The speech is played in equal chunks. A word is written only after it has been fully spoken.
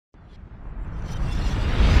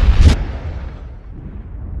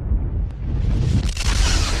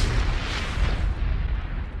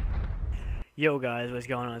Yo guys, what's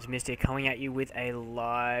going on? It's Mystic coming at you with a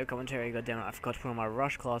live commentary. God damn it, I forgot to put on my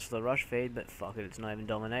Rush class for the Rush feed, but fuck it, it's not even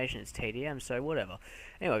Domination, it's TDM, so whatever.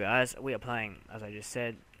 Anyway guys, we are playing, as I just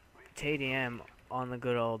said, TDM on the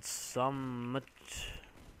good old Summit.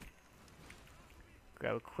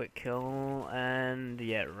 Grab a quick kill, and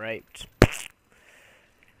yeah, raped.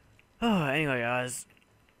 Oh, anyway guys,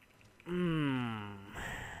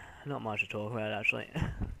 not much to talk about actually.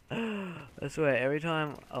 I swear, every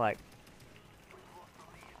time I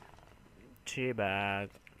teabag.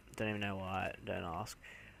 Don't even know why. Don't ask.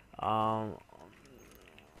 I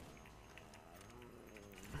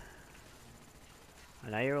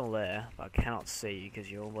know you're all there, but I cannot see you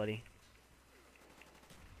because you're all bloody.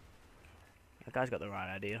 That guy's got the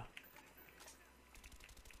right idea.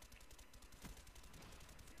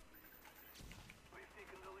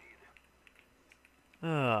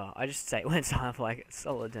 I just went silent for like a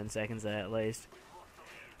solid 10 seconds there at least.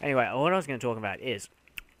 Anyway, what I was going to talk about is,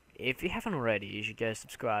 if you haven't already, you should go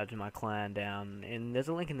subscribe to my clan down, and there's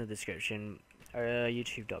a link in the description,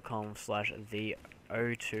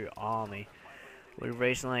 youtube.com/the02army. We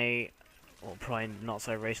recently, well probably not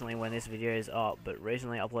so recently when this video is up, but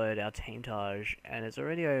recently uploaded our Team Taj, and it's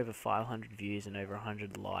already over 500 views and over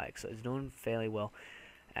 100 likes, so it's doing fairly well.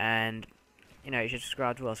 And, you know, you should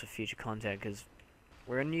subscribe to us for future content, because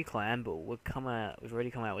we're a new clan, but we've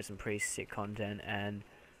already come out with some pretty sick content, and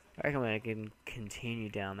I reckon we can continue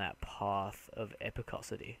down that path of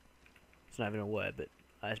epicosity. It's not even a word, but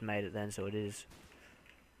I just made it then, so it is.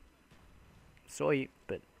 Sorry,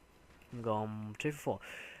 but I'm going 2 for 4.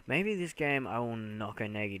 Maybe this game I will not go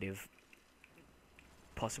negative.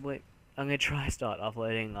 Possibly. I'm going to try start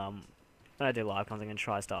uploading, when I do live comms, I'm going to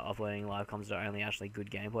try start uploading live comms that are only actually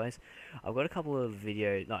good gameplays. I've got a couple of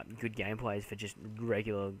good gameplays for just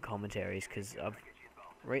regular commentaries, because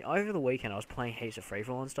over the weekend I was playing heaps of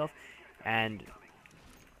free-for-all and stuff, and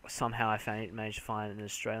somehow I managed to find an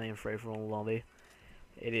Australian free-for-all lobby.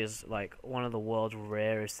 It is like one of the world's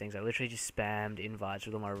rarest things. I literally just spammed invites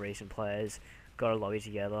with all my recent players, got a lobby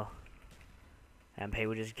together, and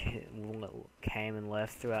people just came and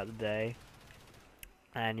left throughout the day.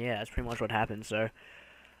 And yeah, that's pretty much what happened. So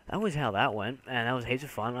that was how that went, and that was heaps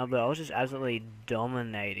of fun. But I was just absolutely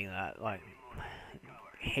dominating that. Like,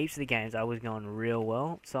 heaps of the games I was going real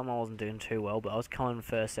well. Some I wasn't doing too well, but I was coming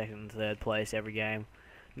first, second, and third place every game.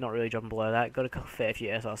 Not really dropping below that. Got a fair few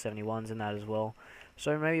SR71s in that as well.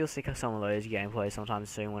 So maybe you'll see some of those gameplays sometime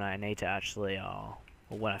soon when I need to actually, or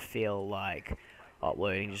when I feel like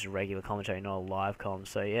uploading just a regular commentary, not a live com.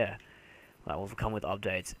 So yeah, we'll come with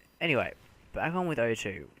updates. Anyway, back on with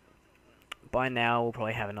O2. By now we'll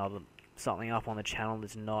probably have something up on the channel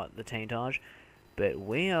that's not the Team Taj, but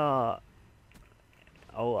we are.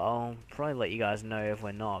 I'll probably let you guys know if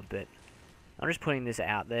we're not, but I'm just putting this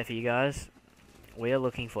out there for you guys. We are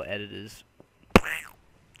looking for editors.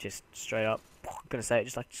 Just straight up. I'm gonna say it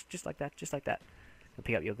just like that. Gonna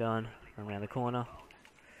pick up your gun, run around the corner.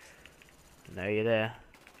 I know you're there.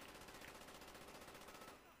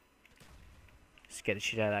 Scared the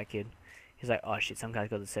shit out of that kid. He's like, oh shit, some guy's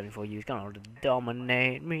got the 74U. He's gonna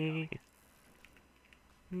dominate me.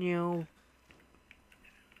 No.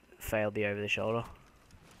 Failed the over the shoulder.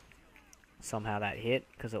 Somehow that hit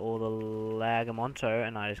because of all the lagamonto,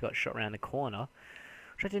 and I just got shot around the corner,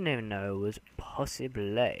 which I didn't even know was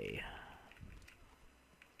possible.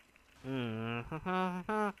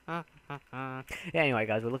 Anyway,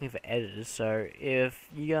 guys, we're looking for editors, so if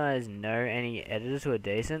you guys know any editors who are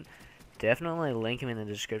decent, definitely link them in the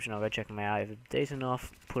description. I'll go check them out. If it's decent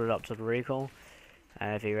enough, put it up to the recall,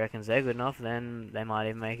 and if he reckons they're good enough, then they might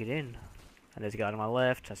even make it in. And there's a guy to my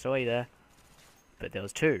left. I saw you there, but there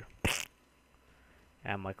was 2.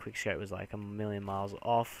 And my quickscope was like a million miles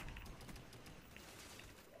off.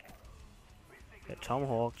 Get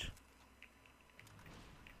tomahawked.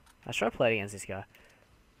 Let's try to play against this guy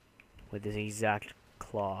with this exact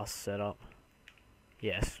class setup.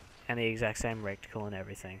 Yes, and the exact same reticle and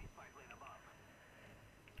everything.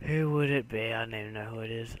 Who would it be? I don't even know who it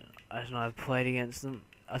is. I just know I've played against them.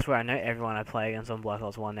 I swear I know everyone I play against on Black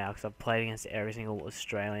Ops 1 now, because I've played against every single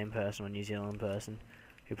Australian person or New Zealand person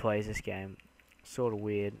who plays this game. Sort of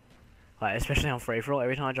weird. Like, especially on free-for-all.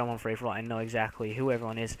 Every time I jump on free-for-all, I know exactly who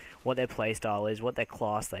everyone is, what their playstyle is, what their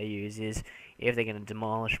class they use is, if they're going to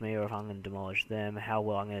demolish me or if I'm going to demolish them, how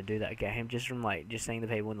well I'm going to do that game, just from, just seeing the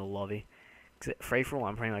people in the lobby. Because free-for-all,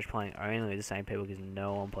 I'm pretty much playing only with the same people, because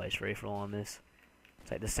no one plays free-for-all on this. It's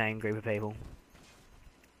like the same group of people.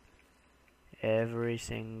 Every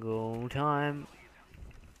single time.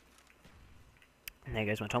 And there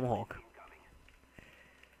goes my tomahawk.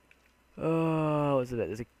 Oh, what's it?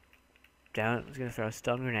 There's a Damn it, I was going to throw a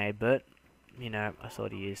stun grenade, but you know, I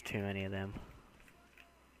sort of used too many of them.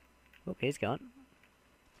 Oop, he's gone.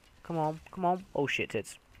 Come on, come on. Oh shit,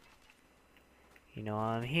 tits. You know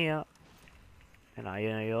I'm here. And I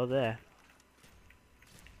know you're there.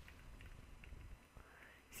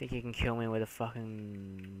 Think you can kill me with a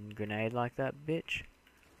fucking grenade like that, bitch?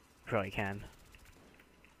 Probably can.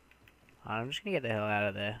 I'm just gonna get the hell out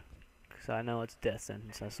of there. Because I know it's death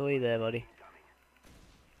sentence. I saw you there, buddy.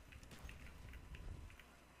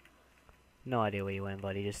 No idea where you went,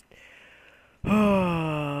 buddy. Just...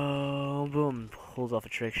 boom. Pulls off a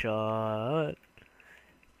trick shot.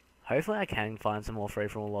 Hopefully I can find some more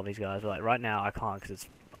free-for-all lobbies, guys. But like, right now I can't because it's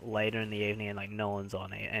later in the evening and like no one's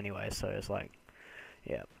on it anyway. So it's like...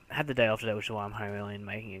 yeah. I had the day off today, which is why I'm home early and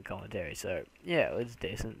making a commentary. So, yeah, it's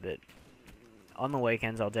decent. But on the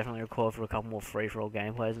weekends, I'll definitely record for a couple more free-for-all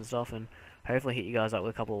gameplays and stuff. And hopefully hit you guys up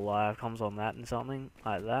with a couple of live comms on that and something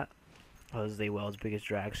like that. It was the world's biggest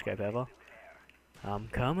drag scope ever. I'm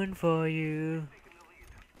coming for you.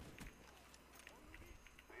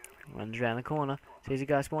 Runs around the corner. Sees a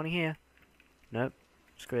guy spawning here. Nope.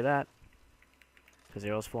 Screw that. Because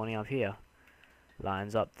they're all spawning up here.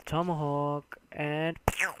 Lines up the tomahawk. And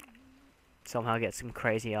somehow gets some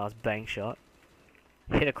crazy ass bank shot.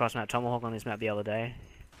 Hit a cross map tomahawk on this map the other day.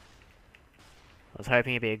 I was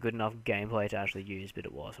hoping it'd be a good enough gameplay to actually use, but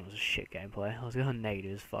it wasn't. It was a shit gameplay. I was going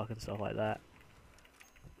negative as fuck and stuff like that.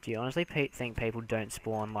 Do you honestly think people don't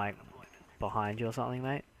spawn like behind you or something,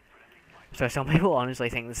 mate? So some people honestly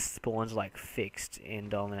think the spawns like fixed in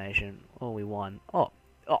Domination. Oh, we won. Oh.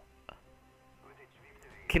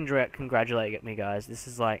 Congratulate me, guys. This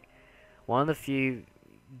is like one of the few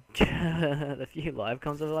the few live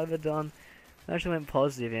comms I've ever done. I actually went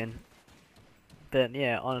positive in. But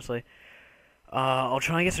yeah, honestly, I'll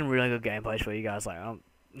try and get some really good gameplays for you guys. Like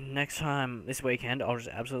next time, this weekend, I'll just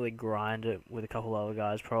absolutely grind it with a couple other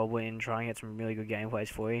guys probably and try and get some really good gameplays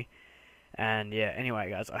for you. And yeah, anyway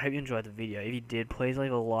guys, I hope you enjoyed the video. If you did, please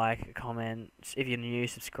leave a like, a comment. If you're new,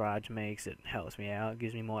 subscribe to me because it helps me out. It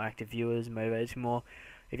gives me more active viewers, motivates me more.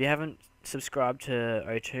 If you haven't subscribed to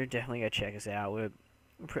O2, definitely go check us out.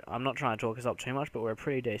 I'm not trying to talk us up too much, but we're a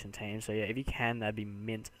pretty decent team. So yeah, if you can, that'd be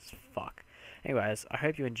mint as fuck. Anyways, I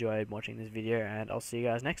hope you enjoyed watching this video, and I'll see you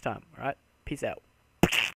guys next time. Alright, peace out.